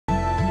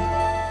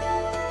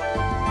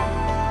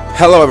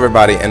Hello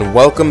everybody and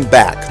welcome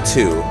back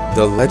to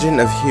The Legend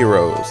of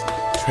Heroes,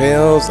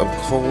 Trails of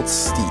Cold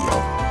Steel.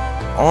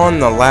 On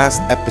the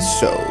last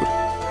episode,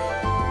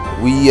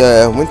 we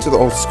went to the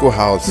old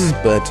schoolhouse,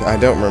 but I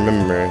don't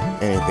remember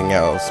anything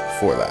else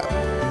before that.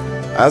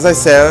 As I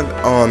said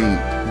on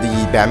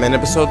the Batman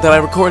episode that I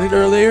recorded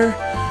earlier,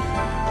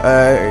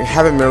 I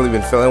haven't really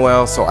been feeling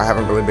well, so I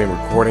haven't really been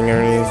recording or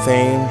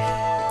anything.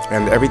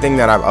 And everything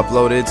that I've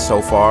uploaded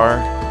so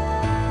far,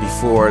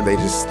 before they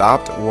just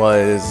stopped,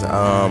 was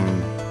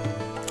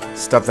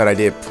stuff that I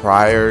did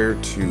prior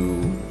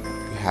to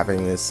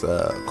having this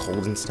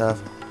cold and stuff.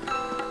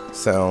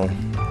 So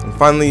I'm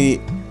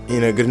finally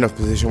in a good enough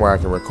position where I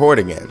can record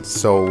again,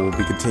 so we'll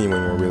be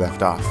continuing where we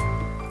left off,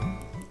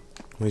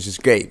 which is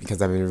great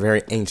because I've been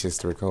very anxious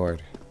to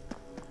record,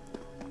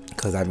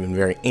 because I've been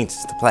very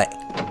anxious to play.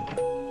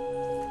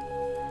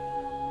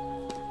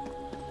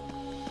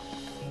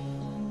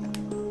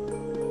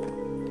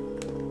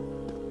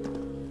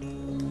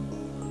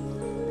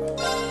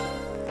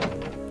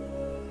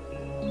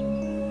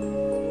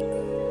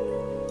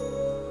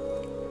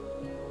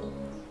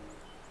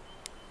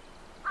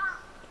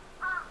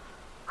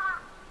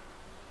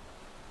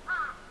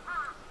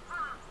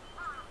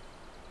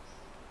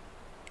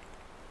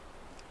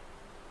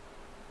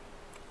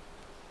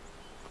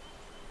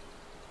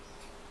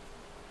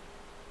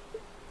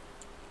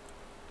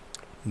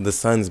 The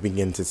sun's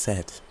begun to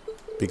set.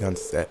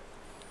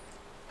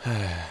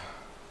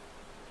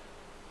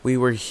 We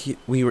were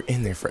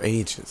in there for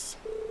ages.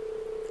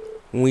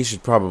 We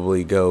should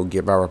probably go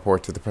give our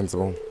report to the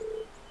principal.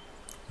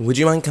 Would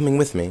you mind coming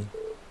with me?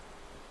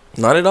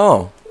 Not at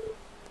all.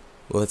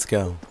 Let's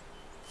go.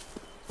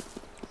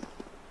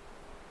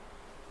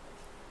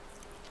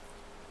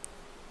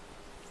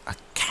 A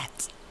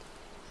cat.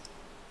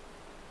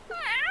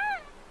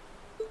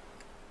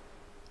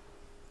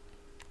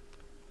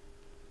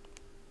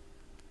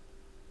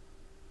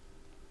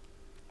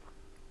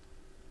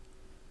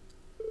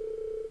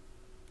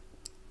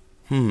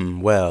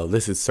 Well,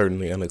 this is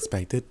certainly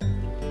unexpected.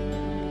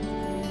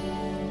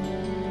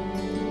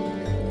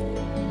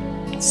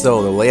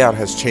 So, the layout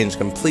has changed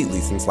completely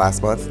since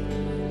last month.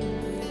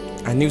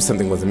 I knew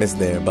something was amiss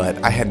there,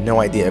 but I had no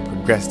idea it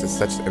progressed to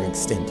such an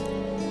extent.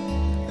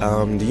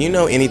 Do you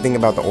know anything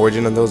about the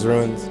origin of those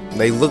ruins?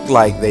 They look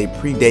like they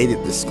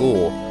predated the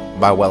school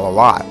by, well, a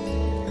lot.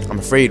 I'm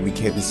afraid we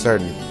can't be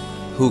certain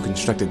who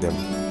constructed them,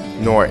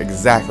 nor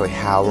exactly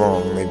how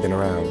long they've been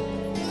around.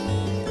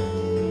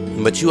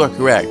 But you are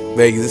correct,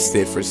 they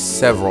existed for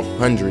several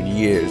hundred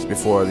years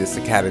before this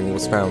academy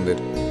was founded.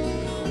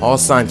 All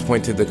signs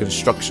point to the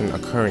construction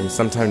occurring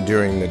sometime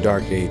during the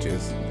Dark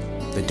Ages.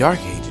 The Dark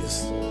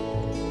Ages?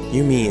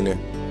 You mean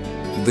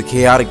the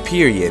chaotic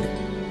period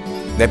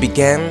that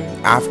began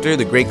after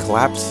the Great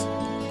Collapse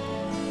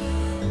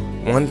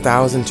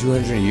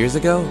 1,200 years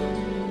ago?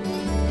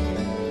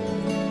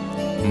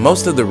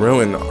 Most of the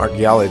ruin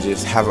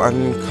archaeologists have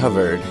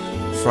uncovered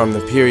from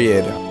that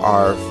period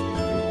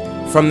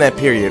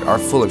are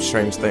full of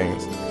strange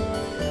things,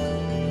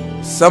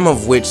 some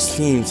of which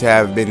seem to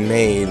have been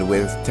made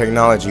with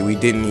technology we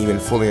didn't even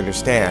fully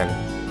understand.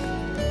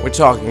 We're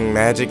talking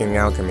magic and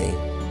alchemy.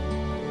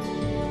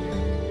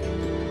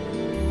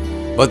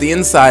 But the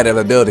inside of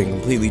a building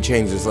completely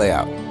changed its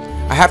layout.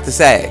 I have to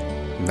say,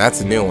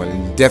 that's a new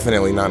one,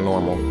 definitely not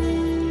normal.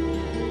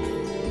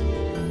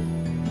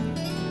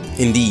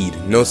 Indeed,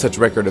 no such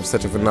record of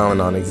such a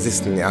phenomenon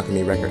exists in the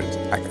Alchemy Records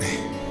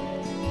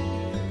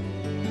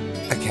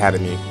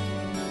Academy.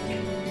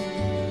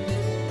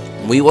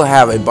 We will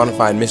have a bona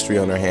fide mystery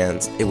on our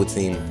hands, it would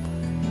seem.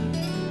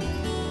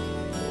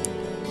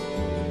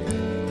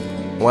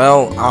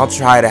 Well, I'll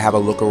try to have a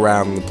look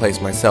around the place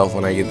myself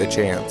when I get the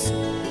chance.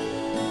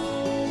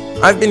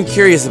 I've been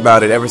curious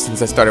about it ever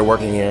since I started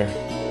working here.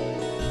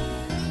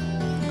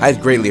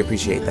 I'd greatly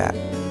appreciate that.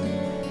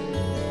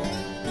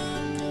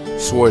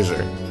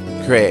 Schwarzer,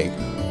 Craig,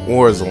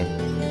 Warzel,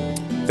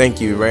 thank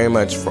you very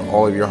much for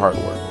all of your hard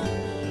work.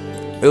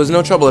 It was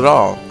no trouble at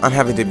all. I'm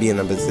happy to be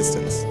of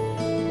assistance.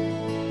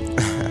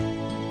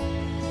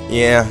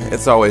 Yeah,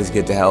 it's always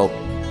good to help.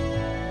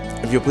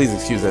 If you'll please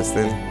excuse us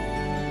then.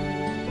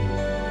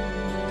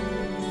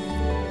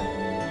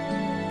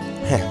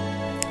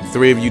 The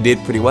three of you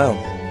did pretty well.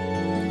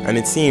 And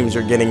it seems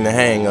you're getting the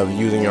hang of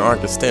using your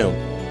Arcus too.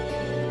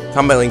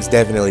 Combat links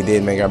definitely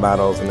did make our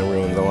battles in the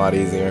ruins a lot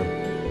easier.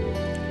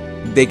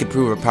 They could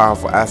prove a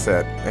powerful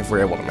asset if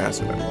we're able to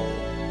master them.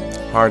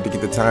 Hard to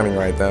get the timing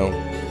right though.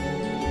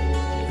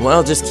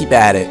 Well, just keep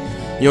at it.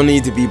 You'll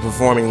need to be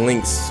performing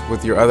links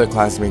with your other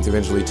classmates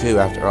eventually too,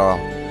 after all.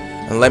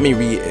 And let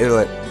me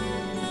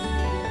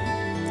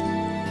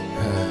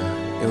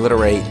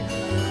alliterate.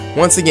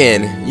 Once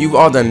again, you've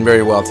all done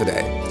very well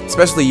today.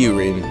 Especially you,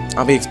 Reed.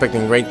 I'll be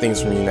expecting great things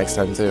from you next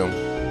time too.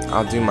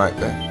 I'll do my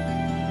best.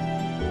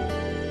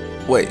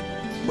 Wait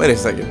a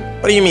second.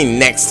 What do you mean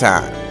next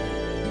time?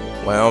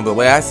 Well, the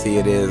way I see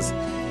it is,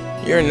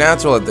 you're a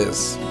natural at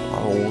this.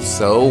 Oh,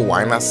 so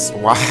why not?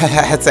 Why?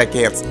 I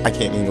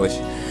can't English.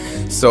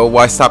 So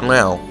why stop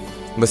now?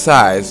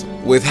 Besides,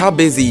 with how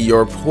busy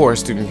your poor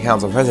student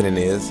council president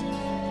is,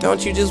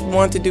 don't you just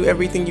want to do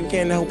everything you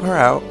can to help her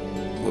out?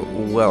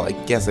 Well, I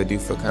guess I do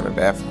feel kind of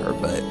bad for her,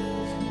 but...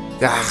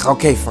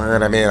 okay,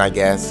 fine, I'm in, I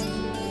guess.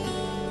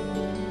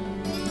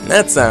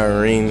 That's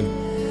Irene.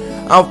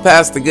 I'll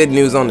pass the good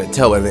news on to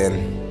Toa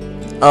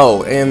then.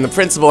 Oh, and the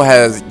principal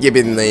has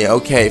given the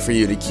okay for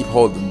you to keep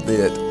hold of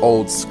the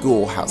old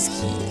schoolhouse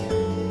key.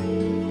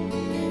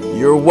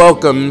 You're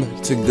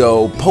welcome to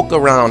go poke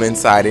around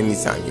inside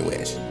anytime you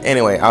wish.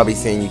 Anyway, I'll be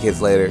seeing you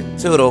kids later.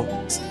 Toodle.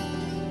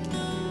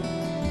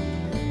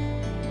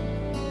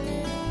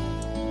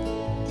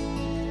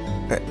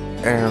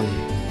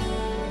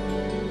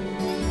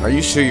 Are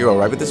you sure you're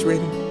alright with this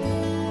reading?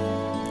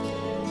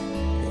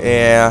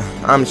 Yeah,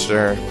 I'm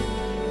sure.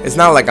 It's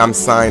not like I'm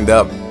signed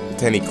up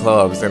to any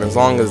clubs, and as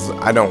long as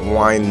I don't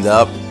wind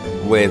up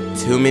with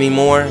too many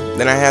more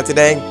than I had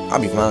today,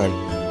 I'll be fine.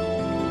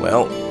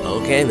 Well,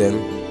 okay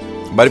then.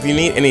 But if you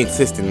need any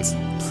assistance,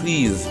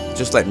 please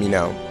just let me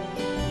know.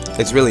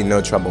 It's really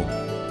no trouble.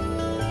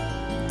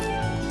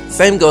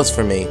 Same goes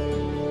for me.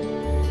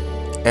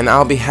 And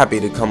I'll be happy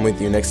to come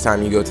with you next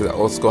time you go to the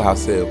old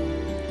schoolhouse too.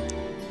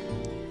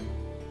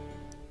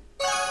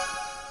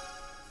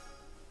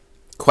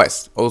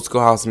 Quest, Old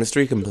Schoolhouse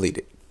Mystery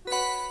completed.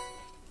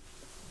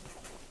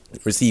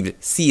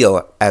 Received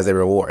seal as a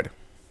reward.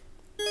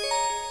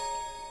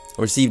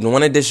 Received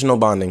 1 additional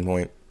bonding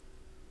point.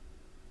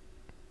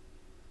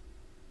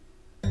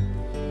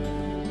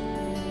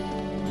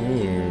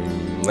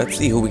 Let's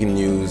see who we can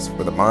use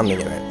for the bonding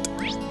event.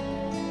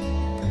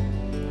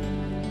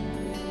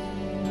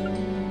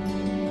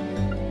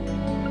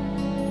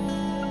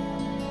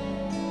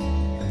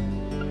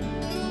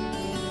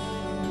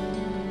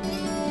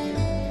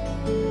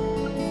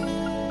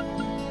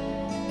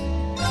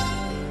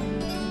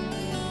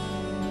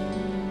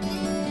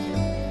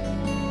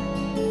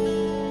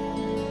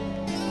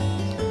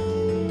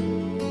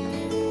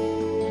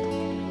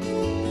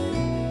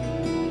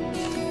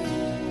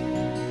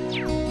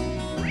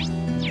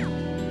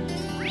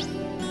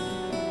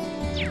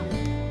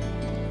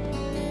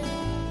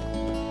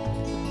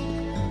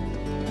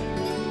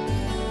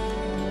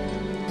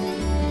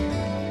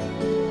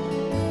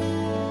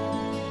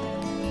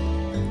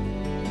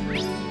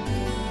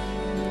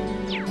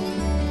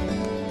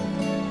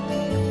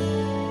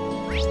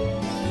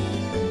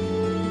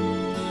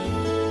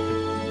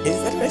 Is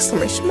that an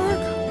exclamation mark?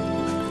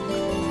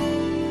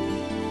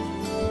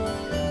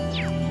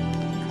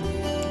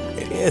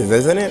 It is,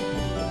 isn't it?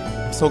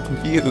 I'm so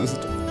confused.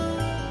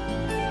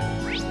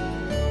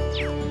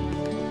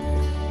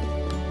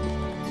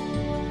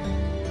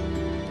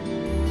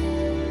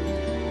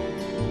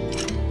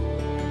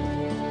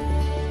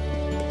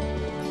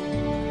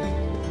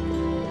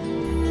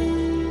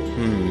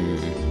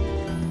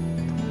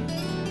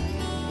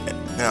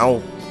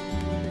 Ow.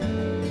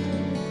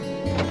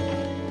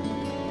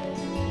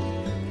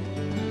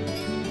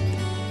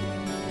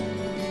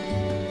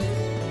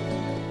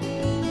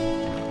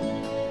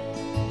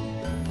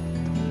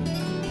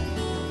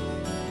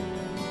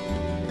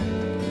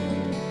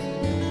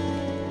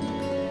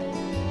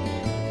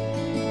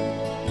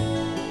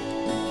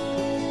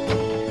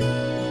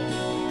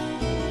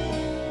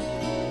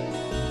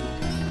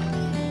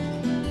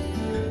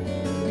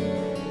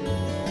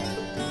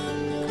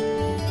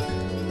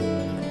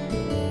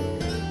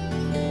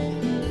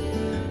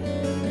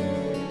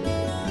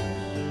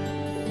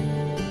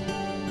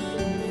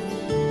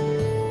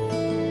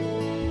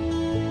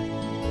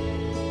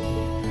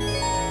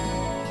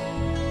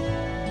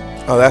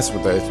 Oh, that's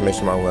what the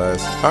exclamation mark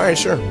was. Alright,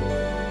 sure.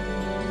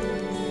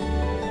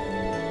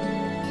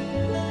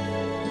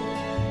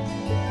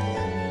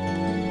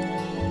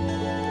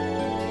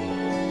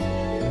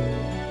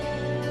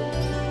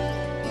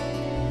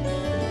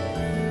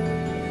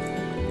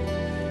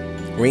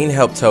 Reen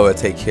helped Toa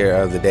take care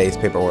of the day's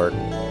paperwork.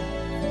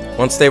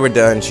 Once they were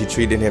done, she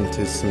treated him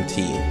to some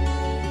tea.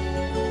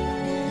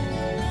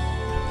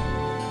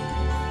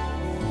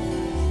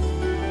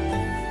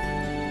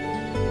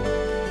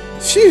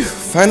 Phew,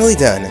 finally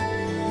done.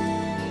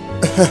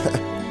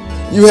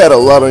 You had a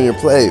lot on your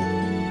plate.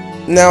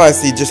 Now I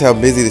see just how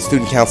busy the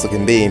student council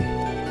can be.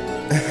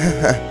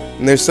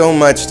 There's so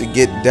much to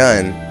get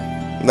done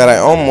that I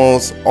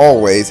almost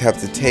always have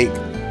to take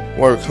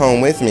work home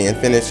with me and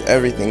finish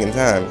everything in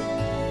time.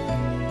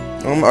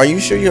 Are you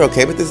sure you're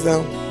okay with this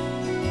though?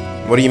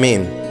 What do you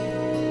mean?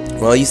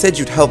 Well, you said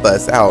you'd help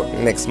us out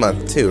next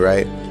month too,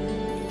 right?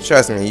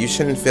 Trust me, you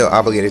shouldn't feel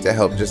obligated to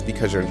help just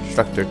because your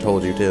instructor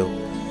told you to.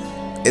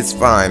 It's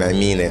fine, I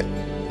mean it.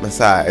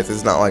 Besides,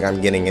 it's not like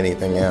I'm getting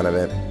anything out of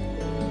it.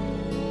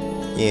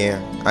 Yeah,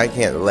 I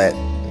can't let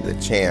the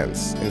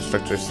chance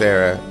Instructor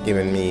Sarah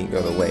given me go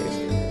to waste.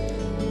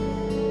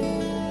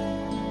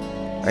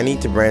 I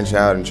need to branch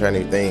out and try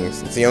new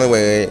things. It's the only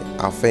way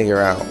I'll figure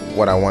out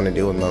what I want to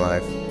do with my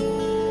life.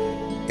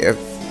 If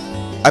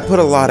I put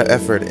a lot of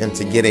effort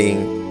into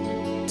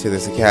getting to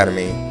this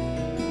academy,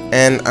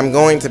 and I'm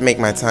going to make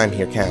my time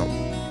here count.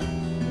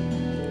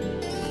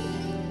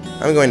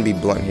 I'm going to be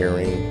blunt here,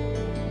 Reen.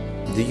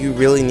 Do you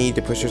really need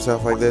to push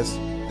yourself like this?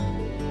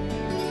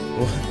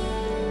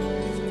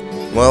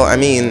 Well, I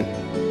mean,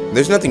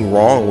 there's nothing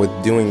wrong with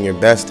doing your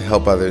best to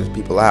help other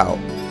people out.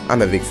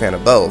 I'm a big fan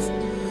of both.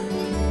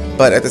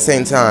 But at the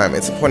same time,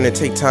 it's important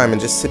to take time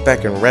and just sit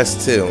back and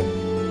rest too.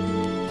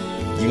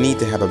 You need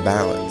to have a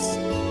balance.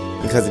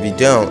 Because if you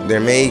don't, there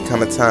may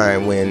come a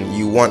time when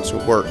you want to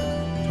work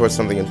towards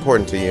something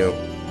important to you,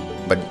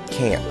 but you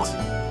can't.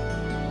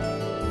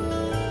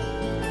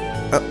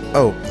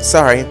 Oh,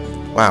 sorry.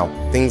 Wow,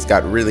 things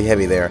got really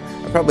heavy there.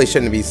 I probably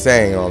shouldn't be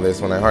saying all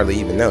this when I hardly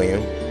even know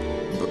you.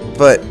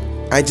 But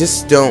I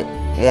just don't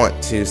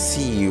want to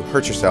see you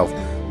hurt yourself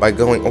by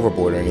going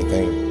overboard or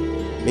anything.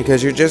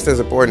 Because you're just as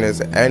important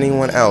as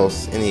anyone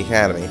else in the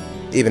academy,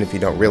 even if you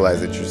don't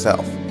realize it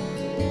yourself.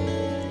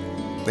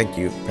 Thank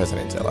you,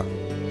 President Tella.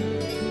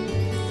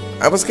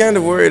 I was kind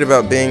of worried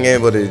about being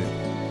able to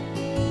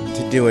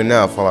do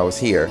enough while I was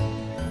here,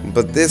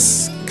 but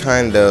this is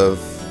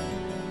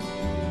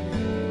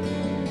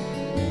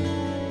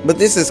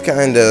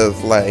kind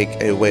of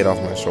like a weight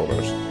off my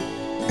shoulders.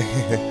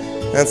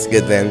 That's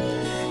good then.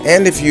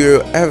 And if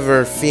you're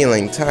ever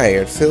feeling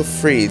tired, feel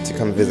free to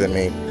come visit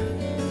me.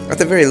 At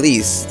the very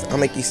least, I'll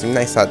make you some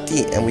nice hot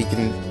tea and we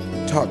can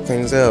talk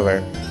things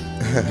over.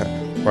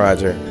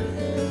 Roger.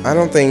 I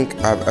don't think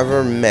I've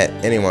ever met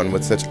anyone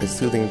with such a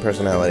soothing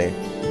personality.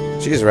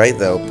 She's right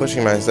though,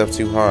 pushing myself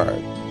too hard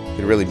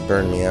could really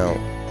burn me out.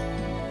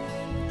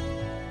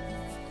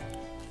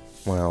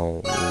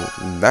 Well,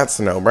 that's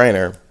a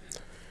no-brainer.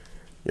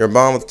 Your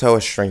bond with Toa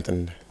is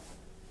strengthened.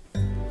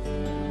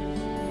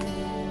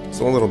 It's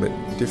a little bit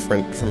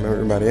different from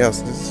everybody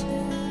else's.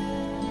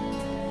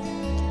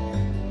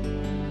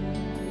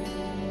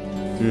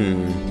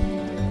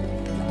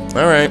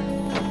 Alright.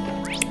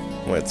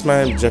 What's my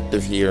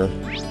objective here?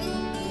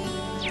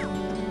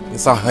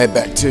 Guess I'll head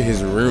back to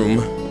his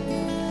room.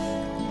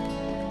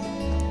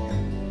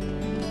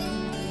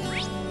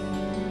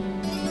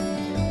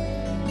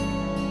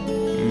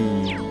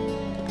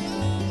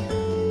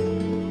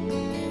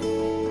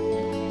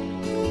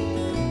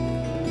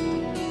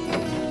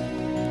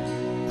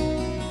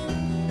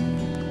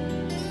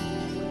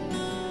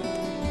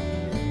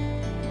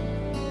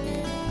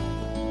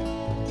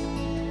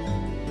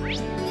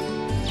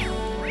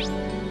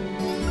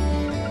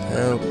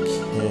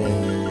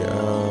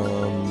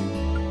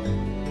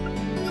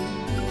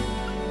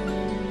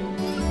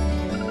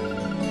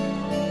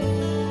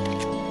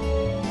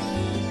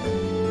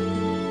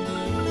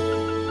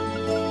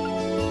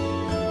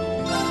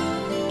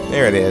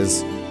 There it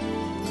is.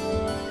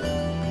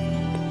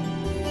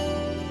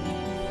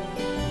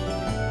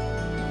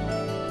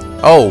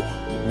 Oh,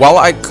 while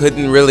I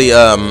couldn't really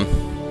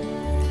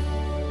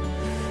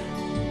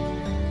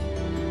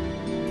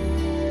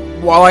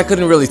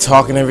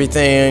talk and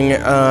everything,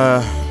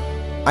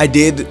 I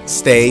did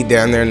stay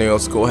down there in the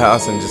old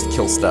schoolhouse and just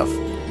kill stuff.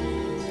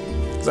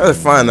 It's rather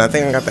fun. I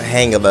think I got the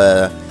hang of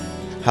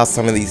how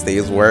some of these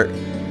things work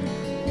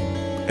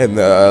and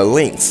the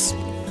links.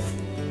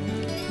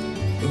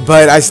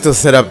 But I still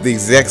set up the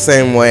exact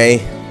same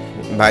way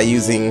by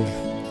using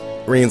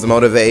Reen's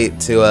Motivate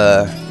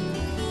to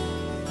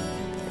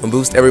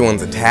boost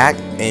everyone's attack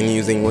and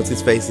using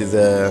what's-his-face's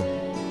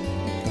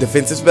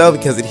defensive spell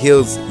because it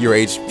heals your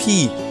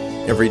HP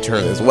every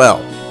turn as well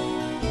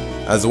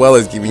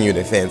as giving you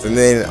defense. And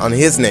then on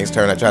his next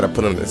turn I try to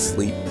put him to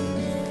sleep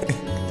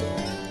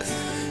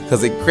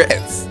because it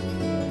crits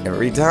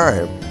every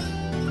time.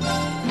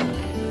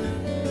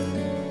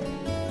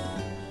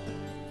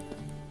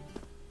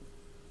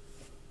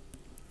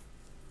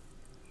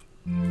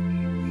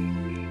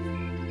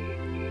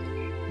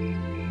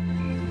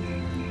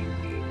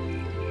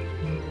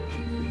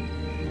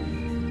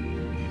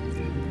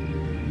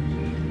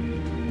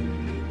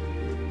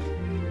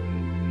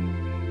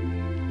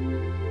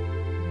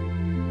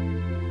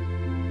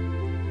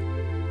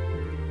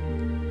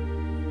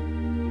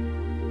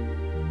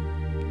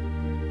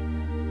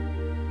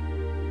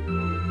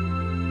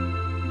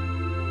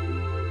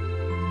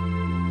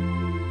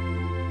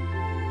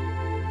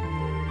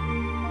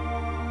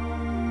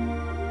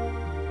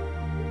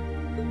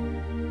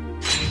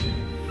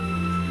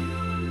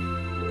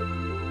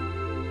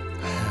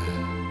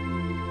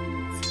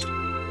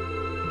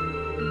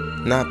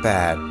 Not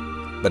bad,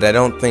 but I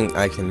don't think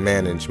I can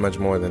manage much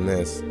more than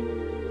this.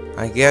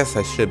 I guess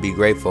I should be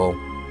grateful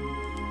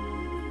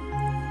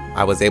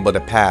I was able to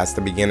pass the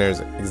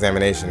beginner's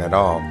examination at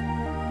all.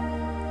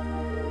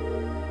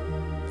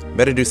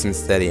 Better do some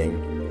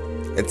studying.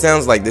 It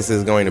sounds like this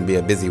is going to be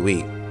a busy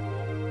week,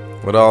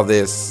 with all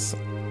this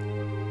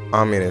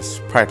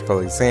ominous practical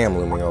exam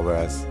looming over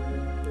us.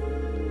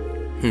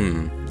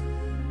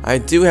 I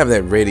do have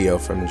that radio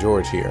from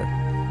George here.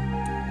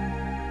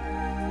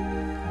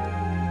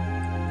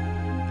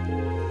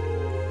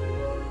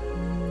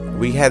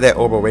 We had that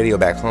orbital radio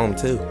back home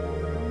too.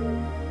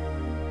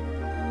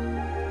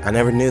 I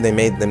never knew they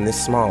made them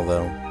this small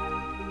though.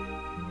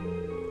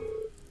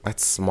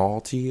 That's small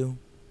to you?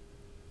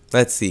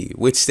 Let's see,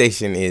 which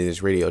station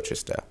is Radio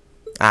Trista?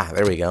 Ah,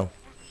 there we go.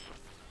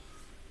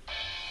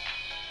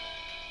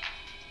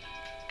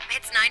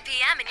 It's 9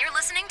 p.m. and you're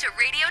listening to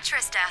Radio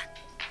Trista.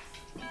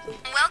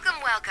 Welcome,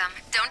 welcome.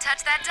 Don't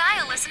touch that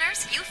dial,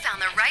 listeners. You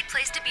found the right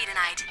place to be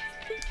tonight.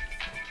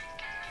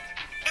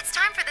 It's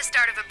time for the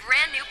start of a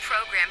brand new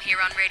program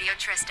here on Radio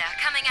Trista,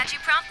 coming at you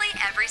promptly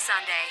every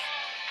Sunday.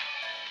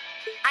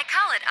 I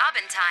call it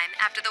Aubin Time,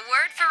 after the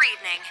word for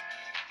evening.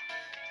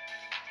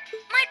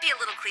 Might be a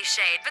little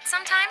cliched, but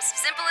sometimes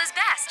simple is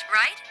best,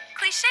 right?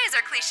 Clichés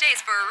are clichés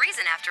for a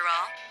reason, after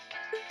all.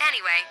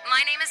 Anyway,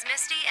 my name is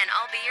Misty, and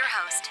I'll be your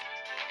host.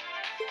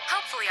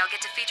 Hopefully I'll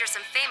get to feature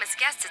some famous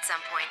guests at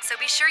some point, so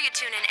be sure you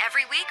tune in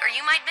every week or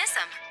you might miss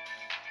them.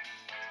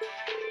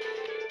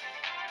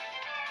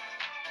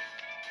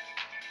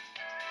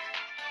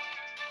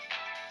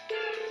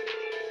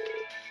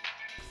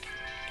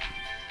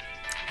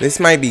 This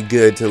might be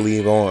good to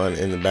leave on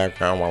in the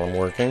background while I'm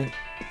working.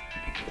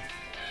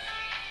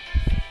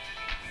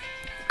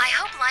 I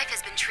hope life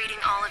has been treating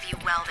all of you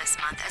well this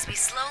month as we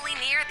slowly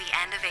near the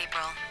end of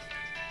April.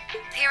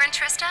 Here in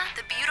Trista,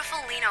 the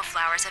beautiful lino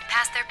flowers have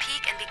passed their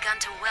peak and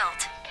begun to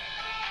wilt.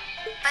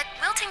 But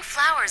wilting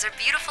flowers are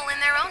beautiful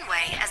in their own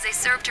way, as they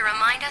serve to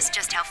remind us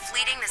just how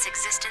fleeting this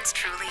existence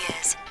truly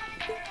is.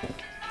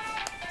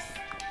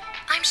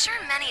 I'm sure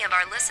many of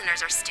our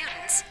listeners are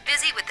students,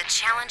 busy with the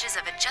challenges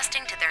of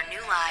adjusting to their new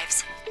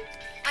lives.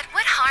 But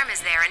what harm is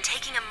there in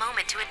taking a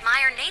moment to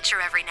admire nature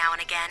every now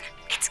and again?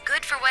 It's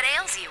good for what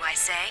ails you, I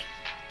say.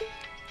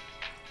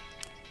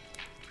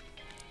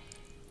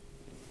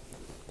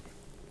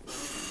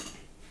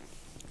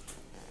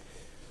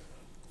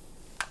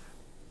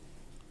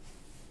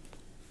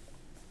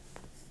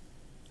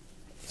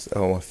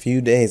 So a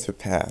few days have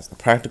passed. The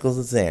practicals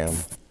exam.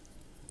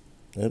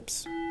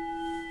 Oops.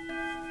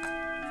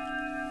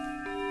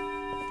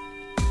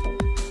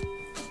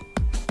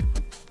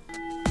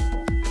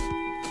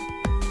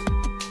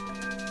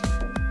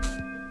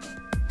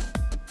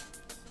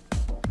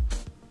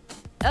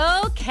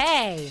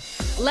 Okay,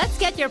 let's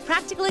get your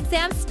practical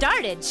exam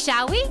started,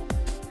 shall we?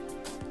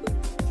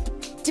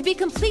 To be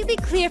completely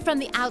clear from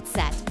the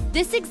outset,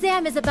 this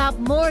exam is about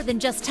more than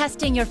just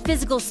testing your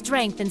physical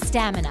strength and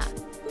stamina.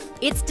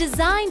 It's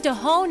designed to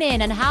hone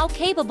in on how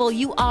capable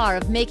you are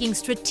of making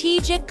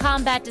strategic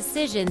combat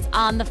decisions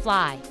on the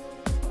fly.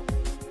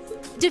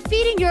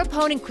 Defeating your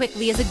opponent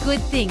quickly is a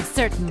good thing,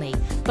 certainly,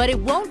 but it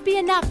won't be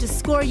enough to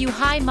score you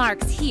high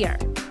marks here.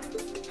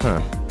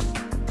 Huh.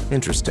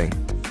 Interesting.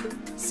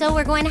 So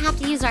we're going to have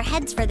to use our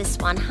heads for this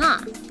one,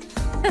 huh?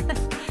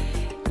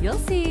 You'll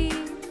see.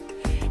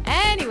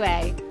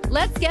 Anyway,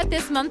 let's get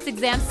this month's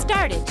exam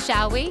started,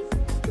 shall we?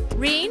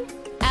 Reen,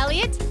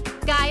 Elliot,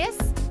 Gaius,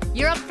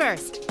 you're up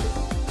first.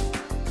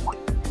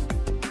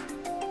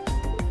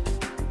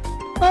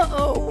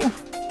 Uh-oh.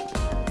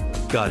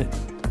 Got it.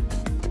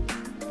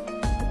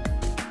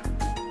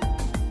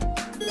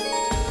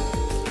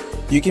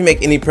 You can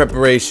make any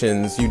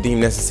preparations you deem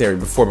necessary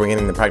before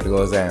beginning the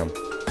practical exam.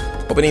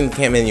 Opening the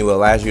camp menu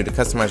allows you to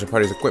customize your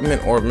party's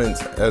equipment,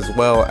 ornaments, as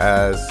well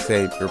as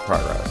save your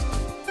progress.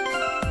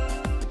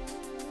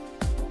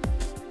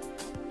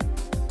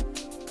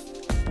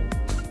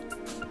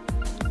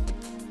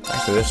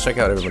 Actually, let's check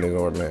out everybody's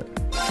ornament.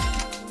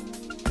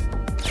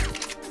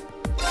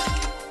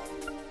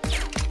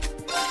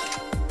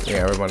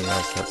 Yeah, everybody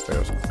else has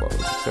theirs closed,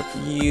 except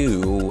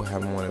you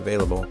have one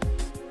available.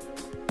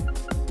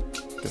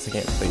 Guess I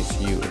can't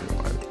place you in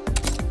one.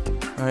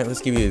 Alright,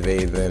 let's give you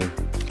evade then.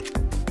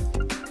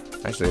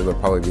 Actually, it'll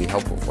probably be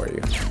helpful for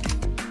you.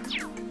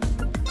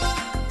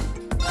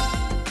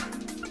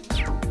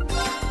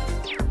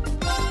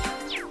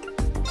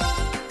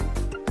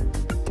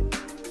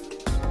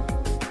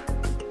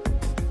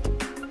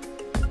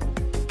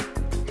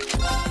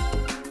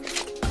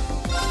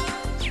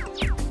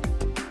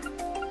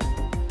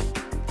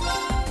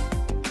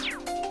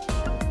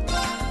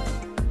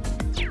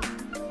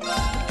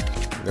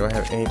 Do I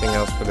have anything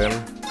else for them?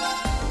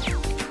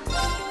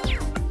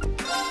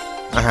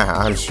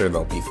 I'm sure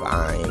they'll be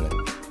fine.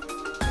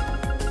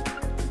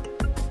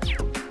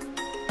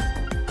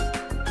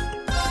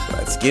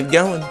 Let's get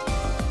going.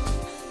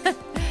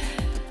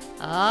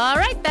 All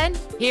right then,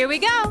 here we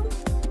go.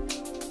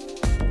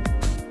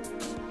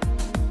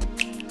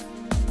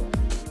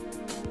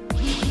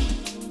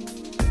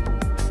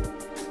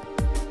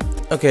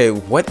 Okay,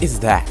 what is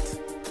that?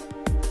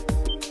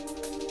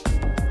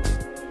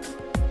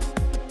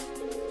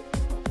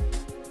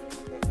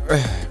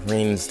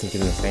 Reen's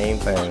thinking the same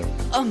thing.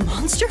 A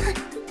monster?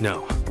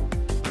 No,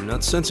 I'm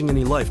not sensing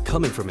any life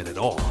coming from it at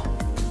all.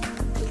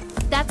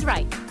 That's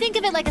right. Think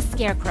of it like a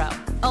scarecrow.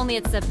 Only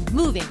it's a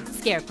moving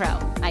scarecrow,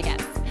 I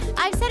guess.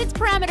 I've set its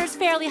parameters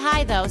fairly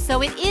high, though,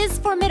 so it is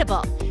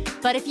formidable.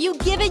 But if you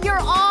give it your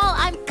all,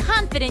 I'm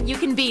confident you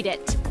can beat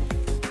it.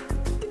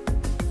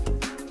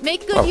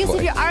 Make good use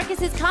of your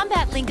Arcus's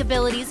combat link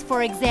abilities,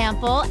 for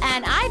example,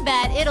 and I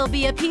bet it'll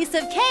be a piece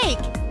of cake.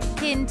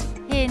 Hint,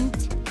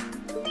 hint.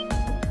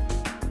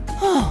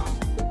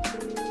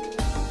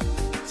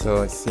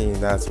 So I see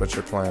that's what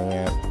you're playing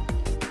at.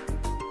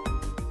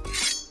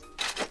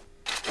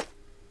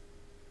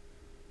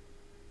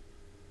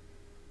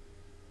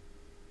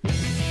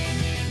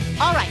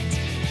 All right,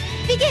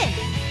 begin.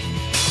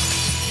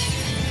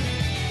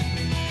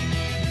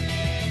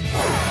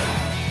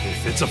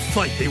 life, it's a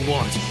fight they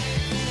want.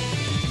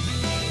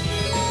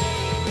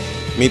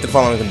 Meet the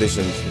following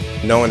conditions.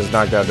 No one is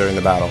knocked out during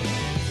the battle.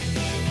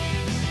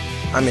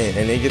 I mean,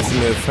 and it gets to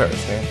move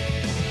first, man.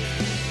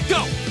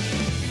 Go!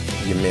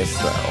 You missed,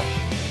 though.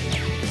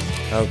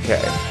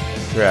 Okay.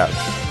 Grab.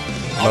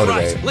 All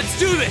Motivate. right, let's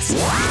do this!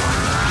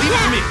 Leave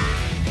it to me!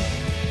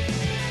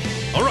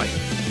 All right.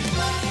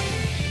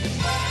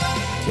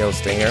 Kill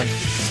Stinger.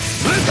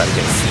 Try to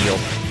get Seal.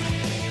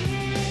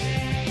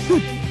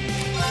 Ooh,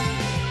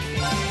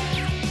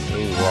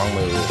 wrong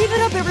move. Keep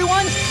it up,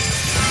 everyone!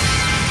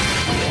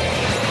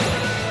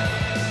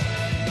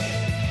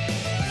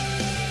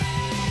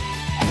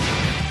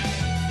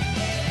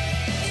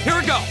 Here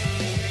we go!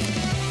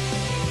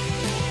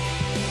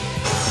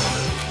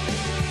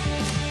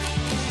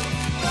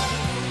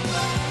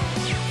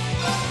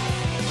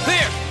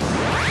 There!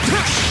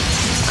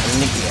 I'm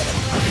gonna get him.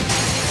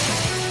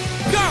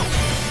 Go!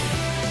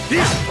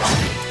 Here!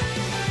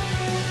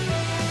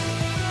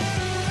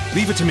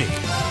 Leave it to me.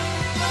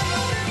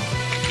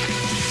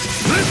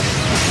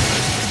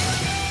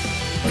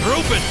 We're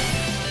open!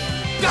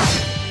 Go!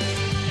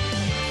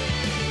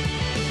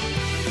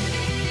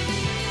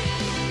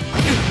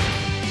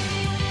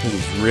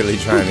 He's really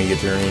trying to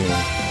get your in.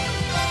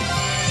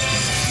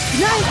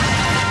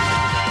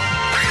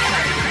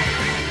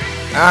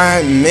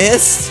 I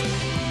missed?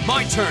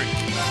 My turn!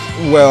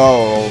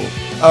 Well,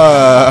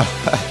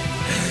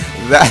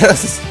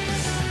 that's...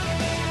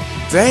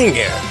 Dang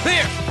it.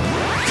 There!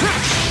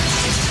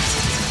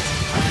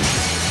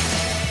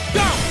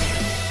 Go!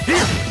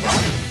 Here!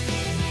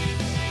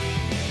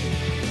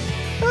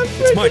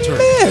 It's my turn.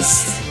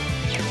 Missed.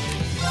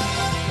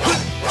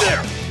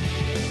 There!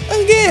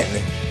 Again.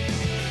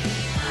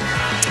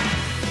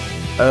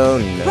 Oh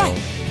no. Right.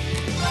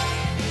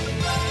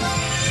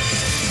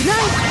 Good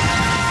night!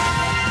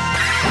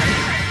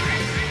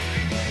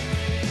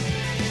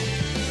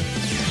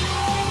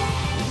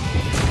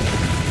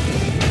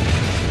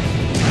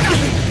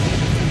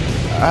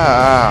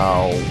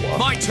 Ow.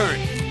 My turn!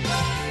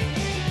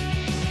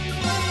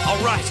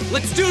 Alright,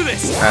 let's do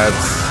this! I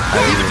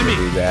Leave it didn't to mean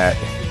to me. do that.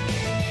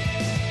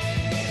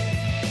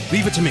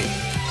 Leave it to me.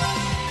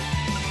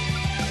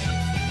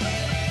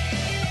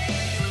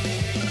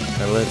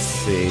 Now let's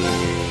see.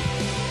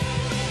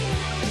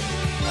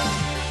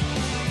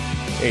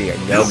 Here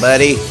you go,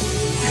 buddy.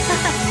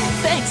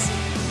 Thanks!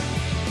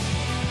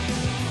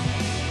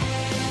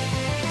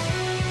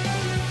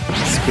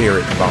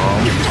 Spirit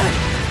bomb.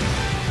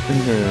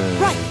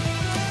 Right!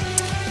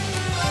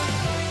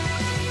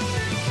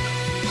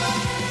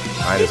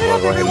 Might as well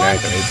go ahead and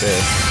activate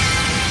this.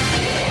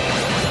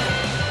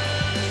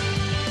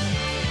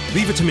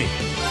 Leave it to me.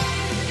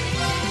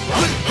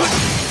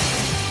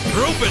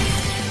 We're open!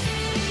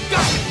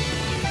 Go!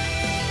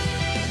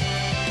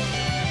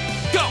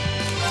 Go!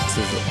 This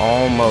is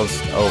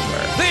almost over.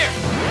 There!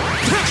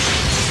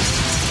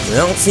 We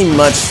don't see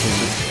much.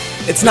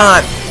 It's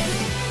not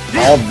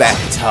all that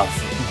tough,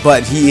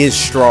 but he is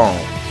strong.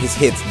 His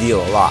hits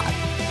deal a lot.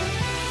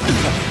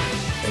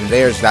 And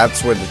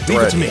that's where the Leave it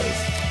threat to me. is.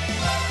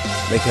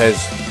 Because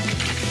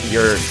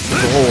your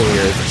goal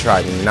here is to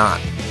try not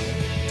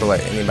to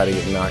let anybody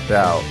get knocked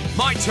out.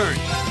 My turn!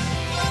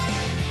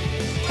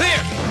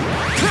 There!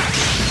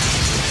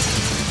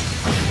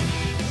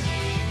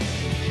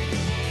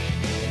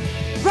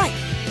 Right!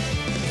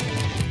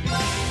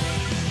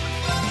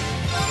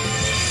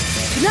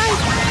 Good night!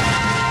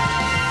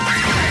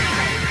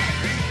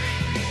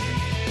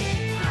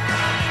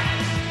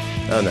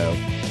 Oh no.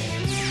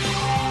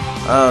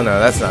 Oh no,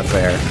 that's not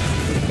fair.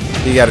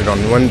 He got it on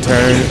one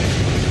turn.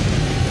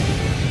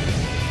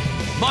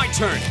 My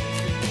turn!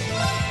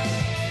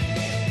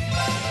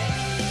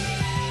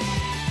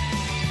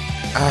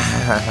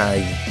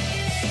 I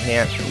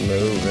can't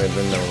move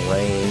within the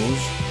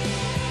range.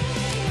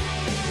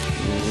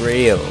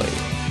 Really?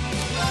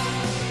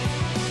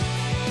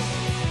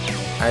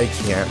 I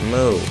can't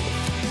move.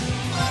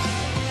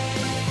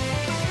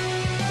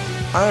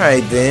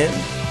 Alright then.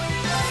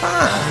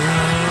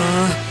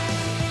 Fine.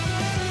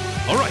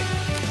 All right.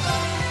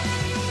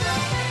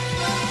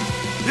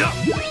 Yeah.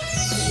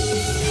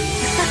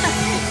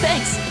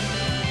 Thanks!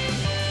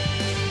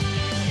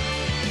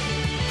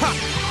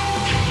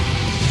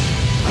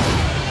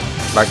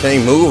 If I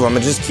can't move, I'm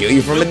gonna just kill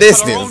you from a We'll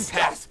cut our own distance.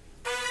 path.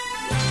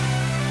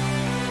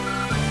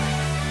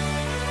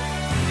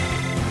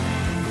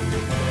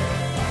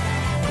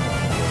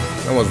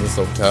 That wasn't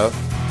so tough.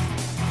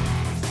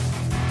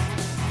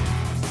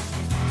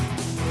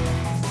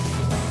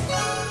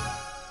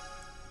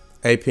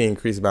 AP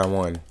increased by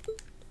 1.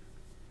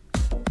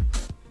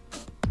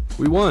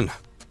 We won.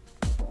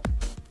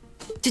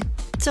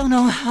 Don't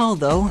know how,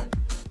 though.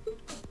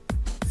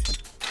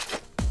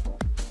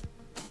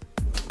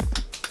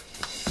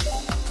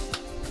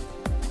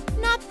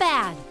 Not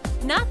bad.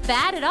 Not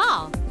bad at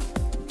all.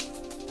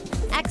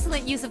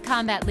 Excellent use of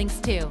combat links,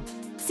 too.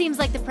 Seems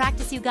like the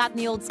practice you got in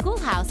the old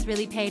schoolhouse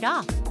really paid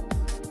off.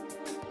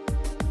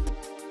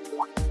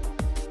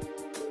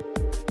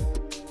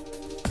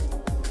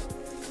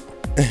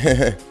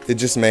 It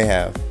just may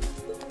have.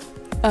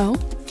 Oh?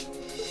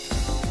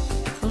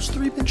 those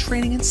three been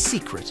training in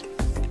secret?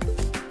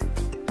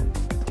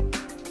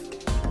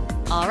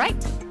 All right,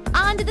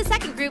 on to the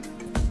second group.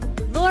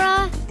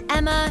 Laura,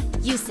 Emma,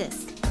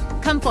 Eustace.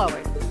 Come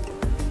forward.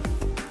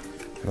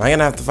 Am I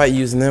gonna have to fight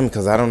using them?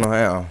 Because I don't know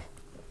how.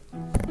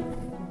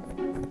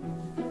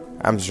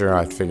 I'm sure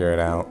I'd figure it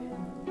out.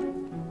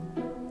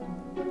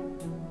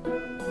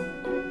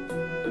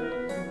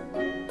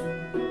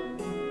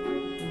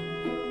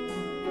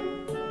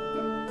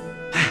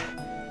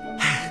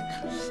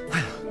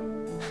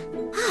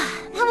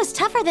 That was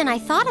tougher than I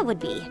thought it would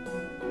be.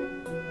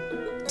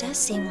 It does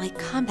seem like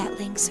combat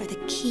links are the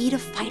key to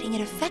fighting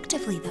it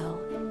effectively, though.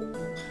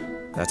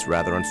 That's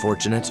rather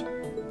unfortunate.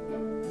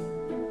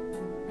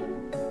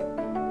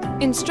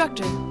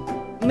 Instructor,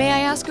 may I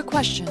ask a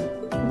question?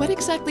 What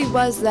exactly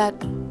was that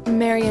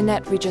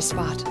marionette we just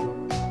fought?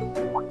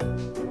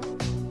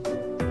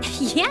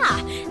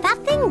 Yeah, that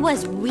thing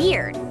was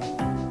weird.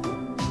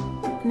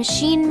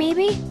 Machine,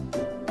 maybe?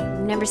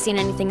 Never seen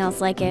anything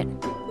else like it.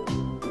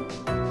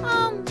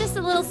 Just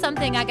a little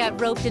something I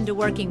got roped into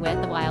working with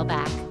a while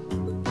back.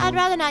 I'd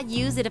rather not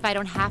use it if I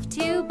don't have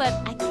to, but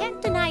I can't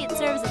deny it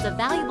serves as a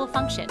valuable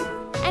function.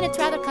 And it's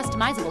rather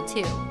customizable,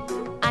 too.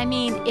 I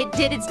mean, it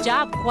did its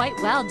job quite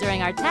well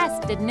during our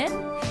test, didn't it?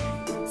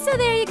 So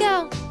there you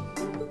go.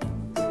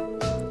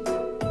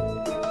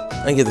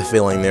 I get the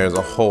feeling there's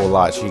a whole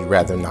lot she'd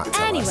rather not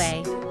tell us.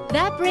 Anyway,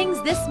 that brings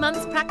this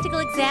month's practical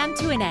exam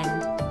to an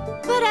end.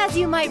 But as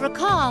you might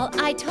recall,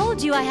 I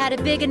told you I had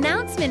a big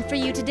announcement for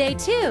you today,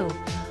 too.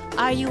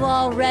 Are you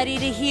all ready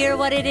to hear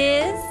what it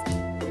is?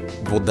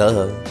 Well,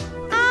 duh.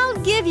 I'll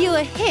give you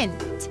a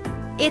hint.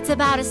 It's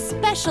about a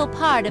special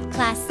part of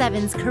Class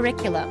 7's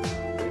curriculum.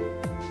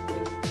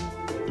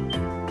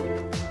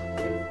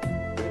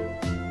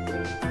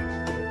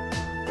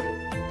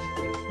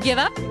 Give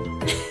up?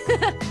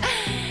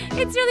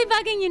 It's really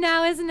bugging you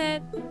now, isn't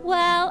it?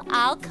 Well,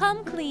 I'll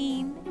come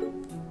clean.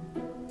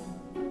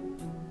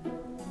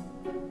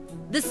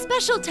 The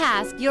special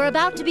task you're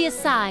about to be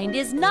assigned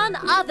is none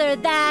other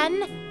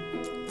than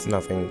It's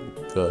nothing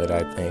good,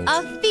 I think.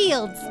 a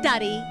field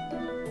study.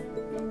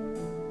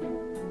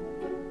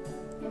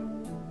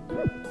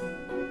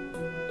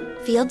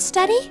 Field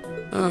study?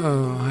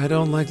 Oh, I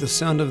don't like the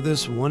sound of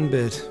this one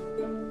bit.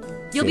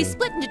 You'll be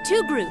split into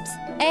two groups,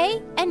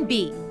 A and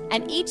B,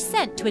 and each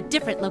sent to a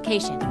different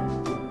location.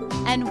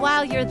 And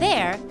while you're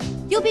there,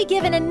 you'll be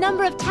given a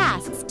number of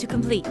tasks to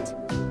complete.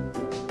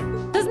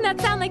 Doesn't that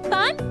sound like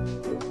fun?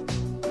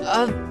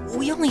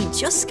 We only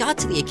just got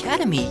to the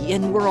academy,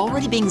 and we're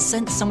already being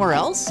sent somewhere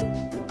else?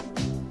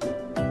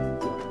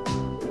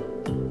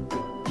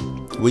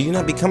 Will you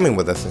not be coming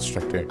with us,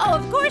 instructor? Oh,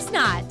 of course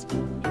not.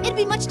 It'd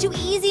be much too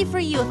easy for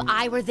you if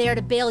I were there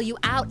to bail you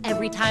out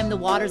every time the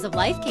waters of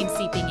life came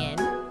seeping in.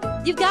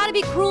 You've got to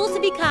be cruel to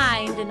be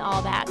kind and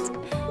all that.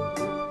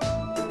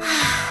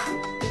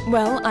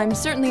 Well, I'm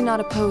certainly not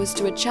opposed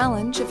to a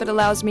challenge if it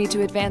allows me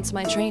to advance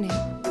my training.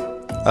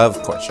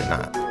 Of course you're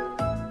not.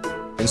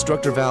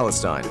 Instructor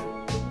Valentine,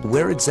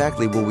 where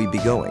exactly will we be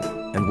going,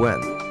 and when?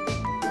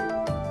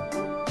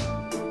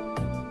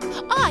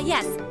 Ah,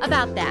 yes,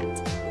 about that.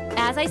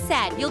 As I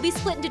said, you'll be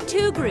split into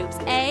two groups,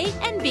 A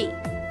and B.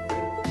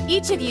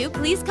 Each of you,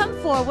 please come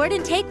forward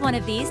and take one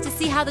of these to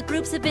see how the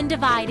groups have been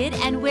divided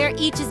and where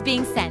each is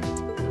being sent.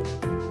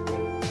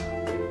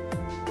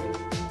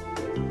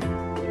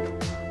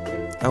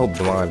 I hope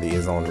Blondie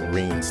is on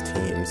Reen's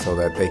team so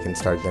that they can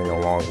start getting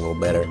along a little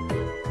better.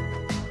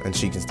 And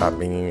she can stop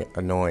being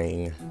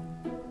annoying.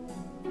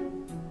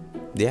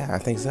 Yeah, I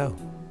think so.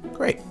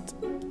 Great.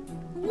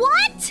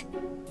 What?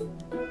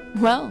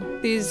 Well,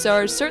 these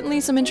are certainly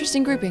some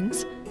interesting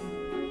groupings.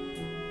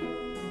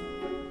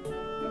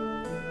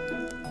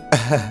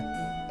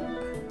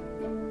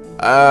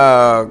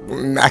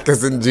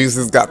 Macus and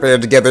Juices got there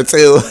together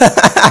too.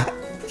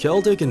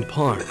 Keldic and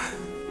Parm.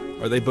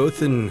 Are they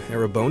both in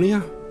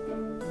Erebonia?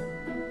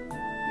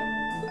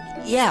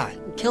 Yeah,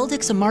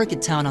 Keldic's a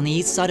market town on the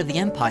east side of the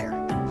Empire.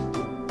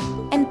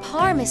 And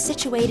Parm is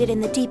situated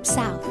in the deep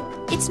south.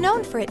 It's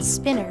known for its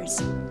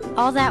spinners.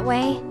 All that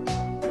way?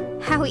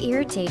 How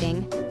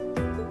irritating.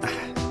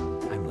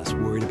 I'm less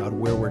worried about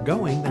where we're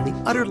going than the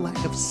utter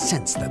lack of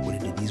sense that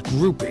went into these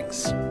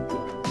groupings.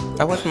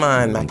 I wouldn't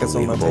mind Macus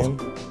on my team.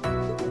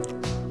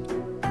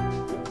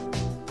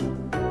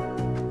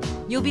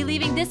 You'll be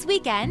leaving this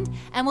weekend,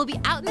 and we'll be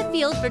out in the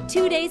field for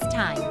 2 days'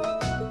 time.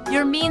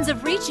 Your means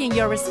of reaching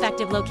your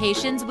respective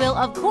locations will,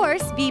 of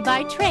course, be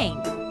by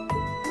train.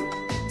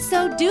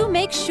 So do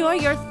make sure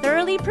you're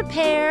thoroughly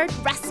prepared,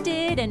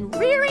 rested, and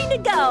rearing to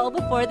go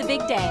before the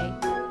big day.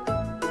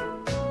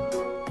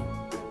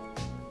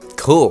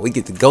 Cool, we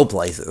get to go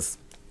places.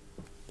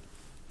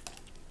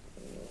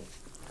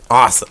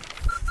 Awesome.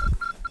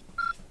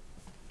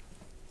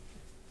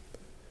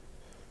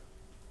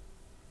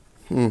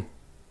 Thank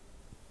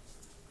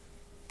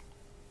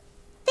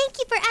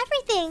you for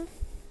everything.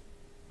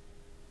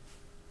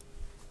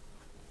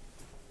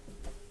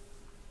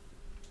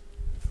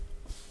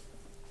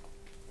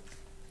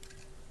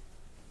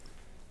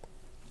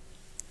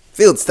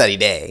 Field study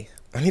day.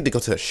 I need to go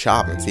to a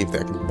shop and see if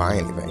I can buy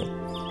anything.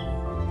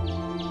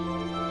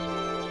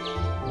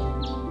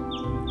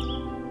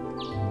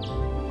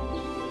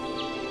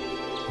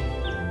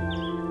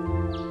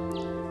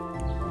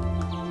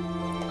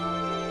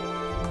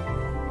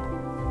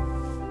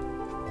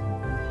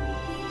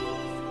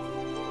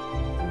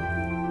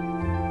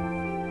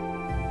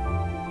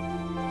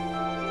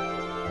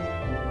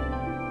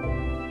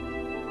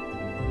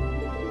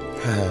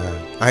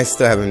 I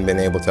still haven't been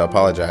able to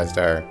apologize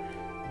to her.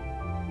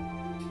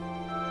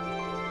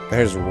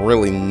 There's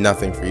really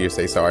nothing for you to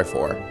say sorry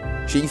for.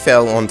 She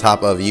fell on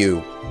top of you.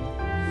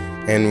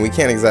 And we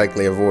can't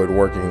exactly avoid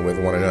working with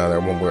one another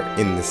when we're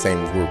in the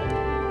same group.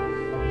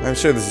 I'm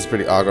sure this is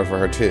pretty awkward for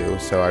her too,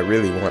 so I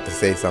really want to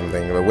say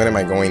something, but when am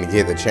I going to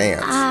get the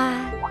chance?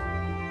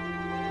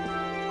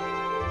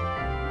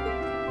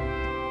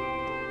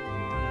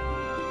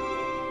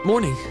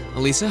 Morning,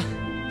 Elisa.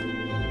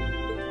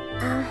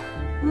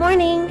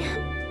 Morning.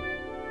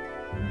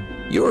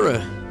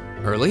 You're,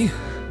 early.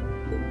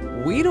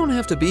 We don't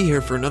have to be here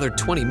for another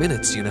 20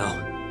 minutes, you know.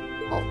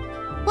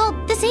 Well,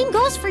 the same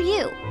goes for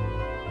you.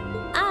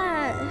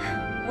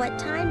 What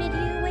time did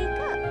you wake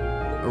up?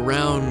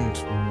 Around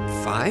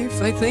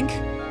 5, I think?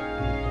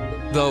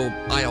 Though,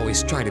 I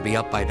always try to be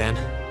up by then.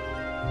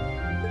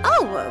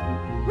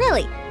 Oh,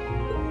 really?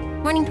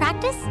 Morning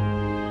practice?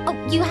 Oh,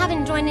 you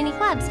haven't joined any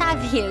clubs,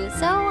 have you?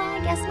 So,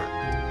 I guess not.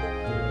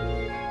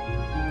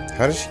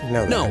 How does she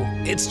know that? No,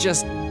 it's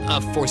just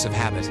a force of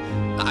habit.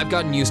 I've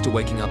gotten used to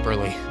waking up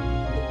early.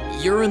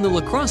 You're in the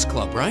lacrosse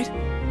club, right?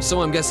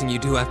 So I'm guessing you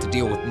do have to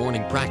deal with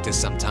morning practice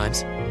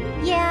sometimes.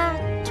 Yeah,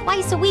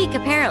 twice a week,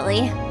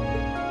 apparently.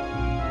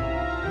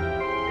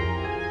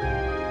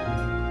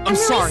 I'm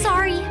really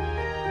sorry.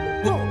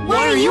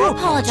 Why are you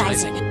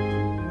apologizing?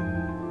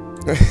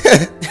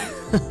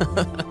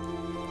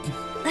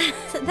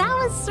 That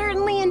was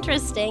certainly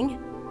interesting.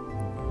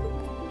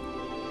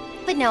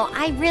 But no,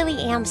 I really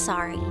am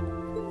sorry.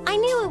 I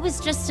knew it was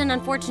just an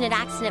unfortunate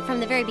accident from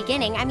the very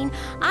beginning. I mean,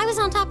 I was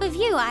on top of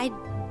you. I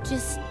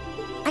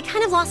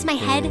kind of lost my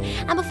head,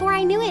 and before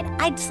I knew it,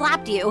 I'd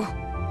slapped you.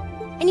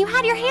 And you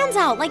had your hands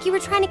out like you were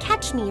trying to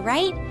catch me,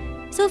 right?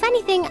 So if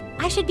anything,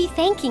 I should be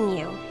thanking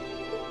you.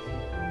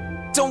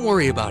 Don't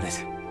worry about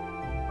it.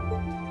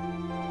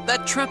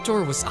 That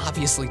trapdoor was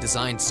obviously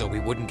designed so we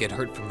wouldn't get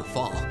hurt from the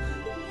fall.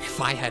 If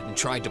I hadn't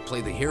tried to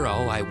play the hero,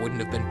 I wouldn't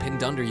have been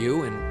pinned under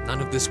you, and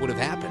none of this would have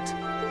happened.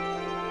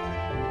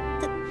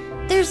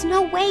 There's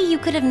no way you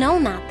could have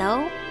known that,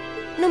 though.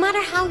 No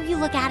matter how you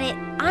look at it,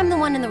 I'm the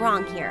one in the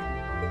wrong here.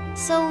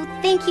 So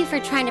thank you for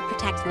trying to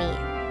protect me.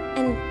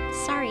 And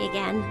sorry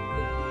again.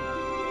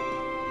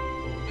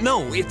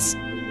 No, it's...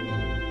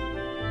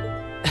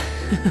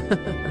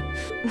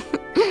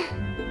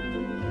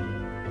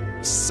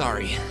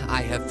 Sorry,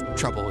 I have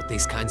trouble with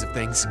these kinds of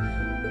things.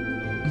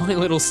 My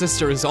little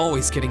sister is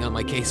always getting on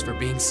my case for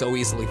being so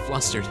easily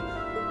flustered.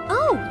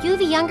 Oh, you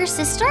have a younger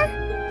sister?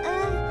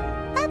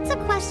 That's a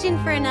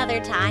question for another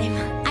time.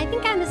 I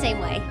think I'm the same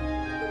way.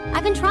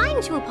 I've been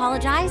trying to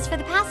apologize for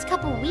the past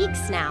couple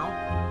weeks now.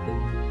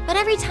 But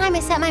every time I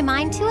set my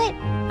mind to it,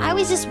 I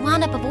always just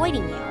wound up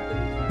avoiding you.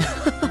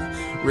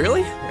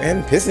 Really?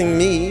 And pissing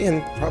me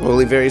and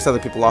probably various other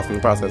people off in the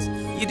process.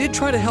 You did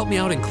try to help me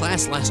out in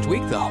class last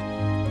week, though.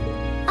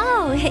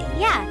 Oh,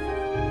 yeah.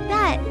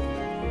 That.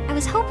 I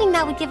was hoping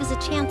that would give us a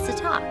chance to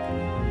talk.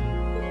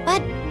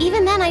 But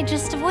even then, I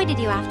just avoided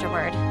you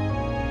afterward.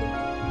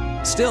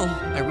 Still,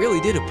 I really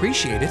did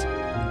appreciate it.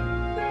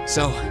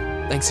 So,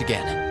 thanks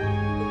again.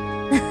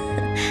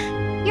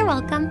 You're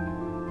welcome.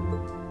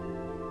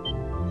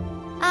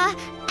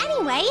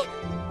 Anyway,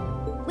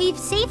 we've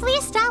safely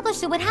established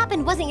that what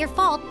happened wasn't your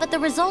fault, but the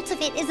result of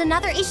it is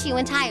another issue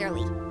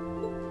entirely.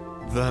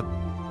 The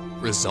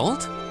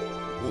result?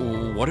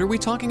 What are we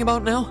talking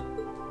about now?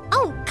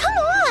 Oh, come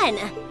on!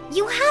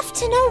 You have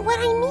to know what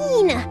I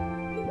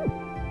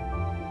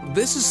mean!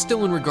 This is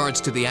still in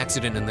regards to the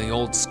accident in the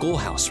old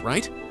schoolhouse,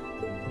 right?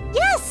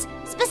 Yes!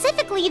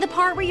 Specifically the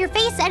part where your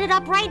face ended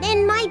up right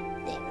in my...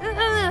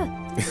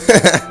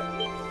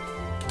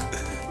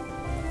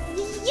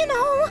 You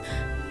know,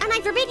 and I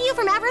forbid you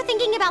from ever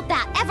thinking about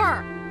that,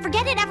 ever!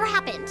 Forget it ever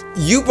happened.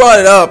 You brought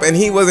it up and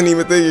he wasn't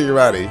even thinking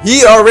about it. He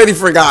had already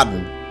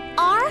forgotten.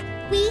 Are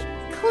we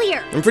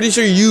clear? I'm pretty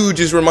sure you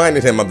just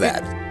reminded him of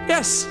that.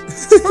 Yes.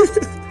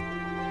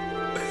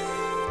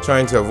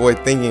 Trying to avoid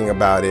thinking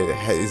about it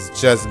is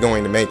just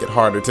going to make it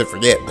harder to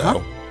forget,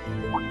 though.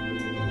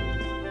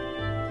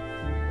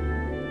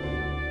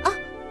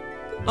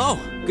 Oh,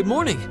 good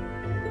morning.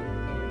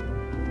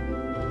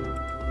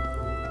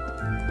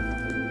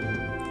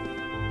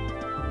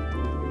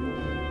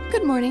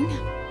 Good morning.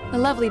 A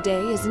lovely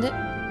day, isn't it?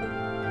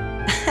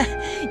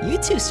 You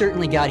two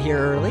certainly got here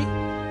early.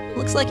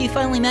 Looks like you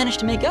finally managed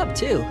to make up,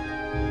 too.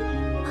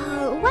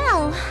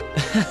 Well...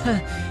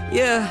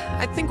 Yeah,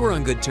 I think we're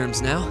on good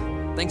terms now.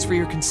 Thanks for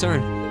your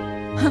concern.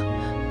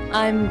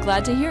 I'm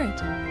glad to hear it.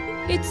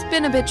 It's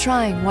been a bit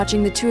trying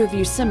watching the two of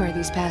you simmer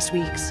these past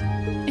weeks.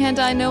 And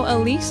I know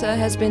Elisa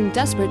has been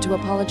desperate to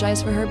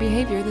apologize for her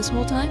behavior this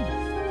whole time.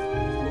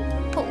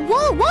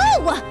 Whoa,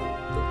 whoa!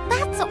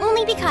 That's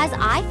only because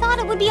I thought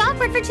it would be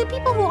awkward for two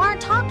people who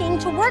aren't talking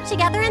to work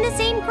together in the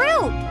same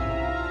group.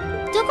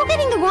 Don't go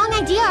getting the wrong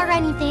idea or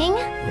anything.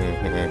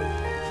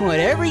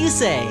 Whatever you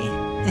say.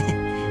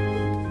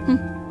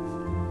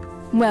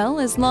 Well,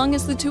 as long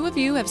as the two of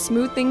you have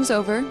smoothed things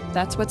over,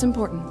 that's what's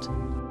important.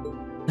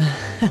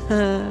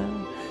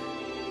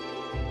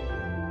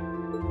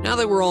 Now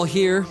that we're all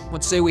here,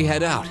 let's say we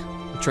head out.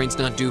 Train's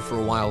not due for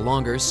a while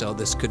longer, so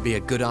this could be a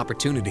good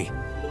opportunity.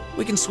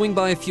 We can swing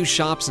by a few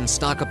shops and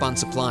stock up on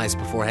supplies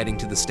before heading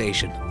to the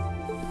station.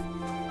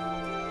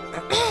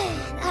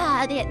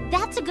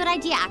 That's a good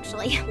idea,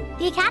 actually.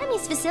 The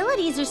Academy's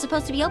facilities are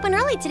supposed to be open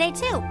early today,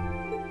 too.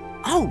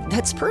 Oh,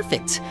 that's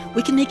perfect.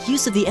 We can make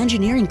use of the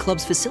Engineering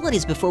Club's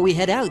facilities before we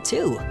head out,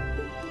 too.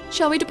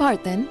 Shall we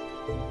depart, then?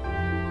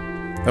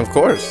 Of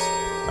course.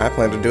 I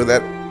plan to do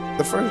that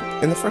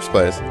in the first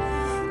place.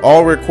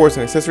 All rare cores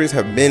and accessories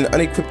have been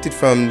unequipped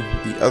from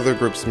the other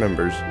group's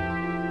members.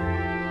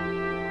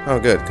 Oh,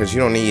 good, because you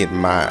don't need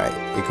my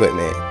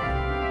equipment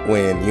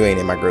when you ain't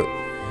in my group.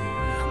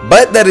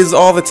 But that is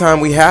all the time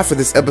we have for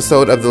this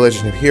episode of The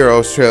Legend of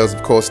Heroes, Trails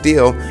of Cold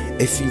Steel.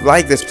 If you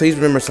like this, please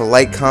remember to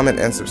like,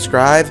 comment, and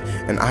subscribe,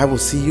 and I will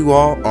see you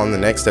all on the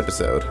next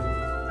episode.